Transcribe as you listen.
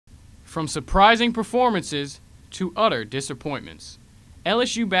From surprising performances to utter disappointments,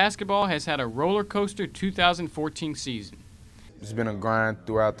 LSU basketball has had a roller coaster 2014 season. It's been a grind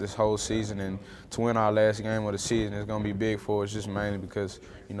throughout this whole season, and to win our last game of the season is going to be big for us, just mainly because,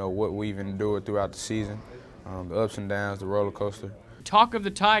 you know, what we've endured throughout the season, the ups and downs, the roller coaster. Talk of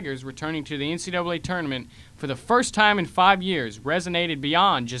the Tigers returning to the NCAA Tournament for the first time in 5 years resonated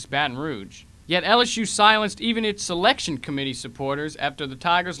beyond just Baton Rouge. Yet LSU silenced even its selection committee supporters after the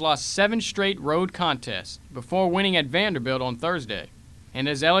Tigers lost 7 straight road contests before winning at Vanderbilt on Thursday. And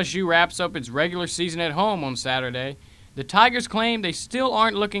as LSU wraps up its regular season at home on Saturday, the Tigers claim they still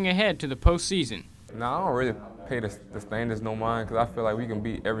aren't looking ahead to the postseason. No, I don't really pay the standards no mind because I feel like we can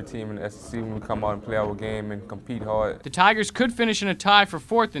beat every team in the SEC when we come out and play our game and compete hard. The Tigers could finish in a tie for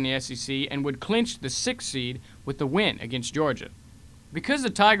 4th in the SEC and would clinch the 6th seed with the win against Georgia. Because the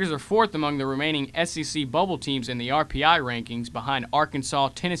Tigers are 4th among the remaining SEC bubble teams in the RPI rankings behind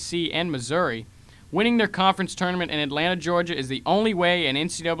Arkansas, Tennessee, and Missouri, winning their conference tournament in Atlanta, Georgia is the only way an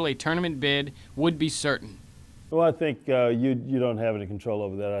NCAA tournament bid would be certain. Well, I think you don't have any control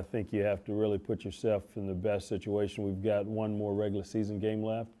over that. I think you have to really put yourself in the best situation. We've got one more regular season game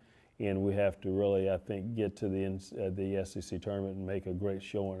left, and we have to really, I think, get to the SEC tournament and make a great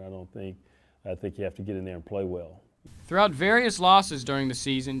showing. I think you have to get in there and play well. Throughout various losses during the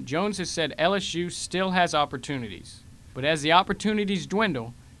season, Jones has said LSU still has opportunities. But as the opportunities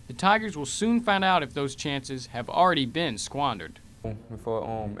dwindle, the Tigers will soon find out if those chances have already been squandered.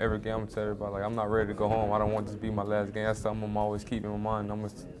 Before every game, I'm going to tell everybody, like, I'm not ready to go home. I don't want this to be my last game. That's something I'm always keeping in my mind. I'm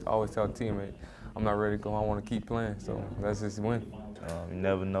going to always tell a teammate, I'm not ready to go home. I want to keep playing. So let's just win. You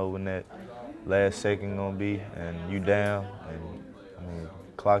never know when that last second going to be, and you down, and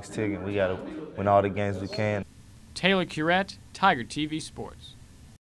clock's ticking. We got to win all the games we can. Taylor Curet, Tiger TV Sports.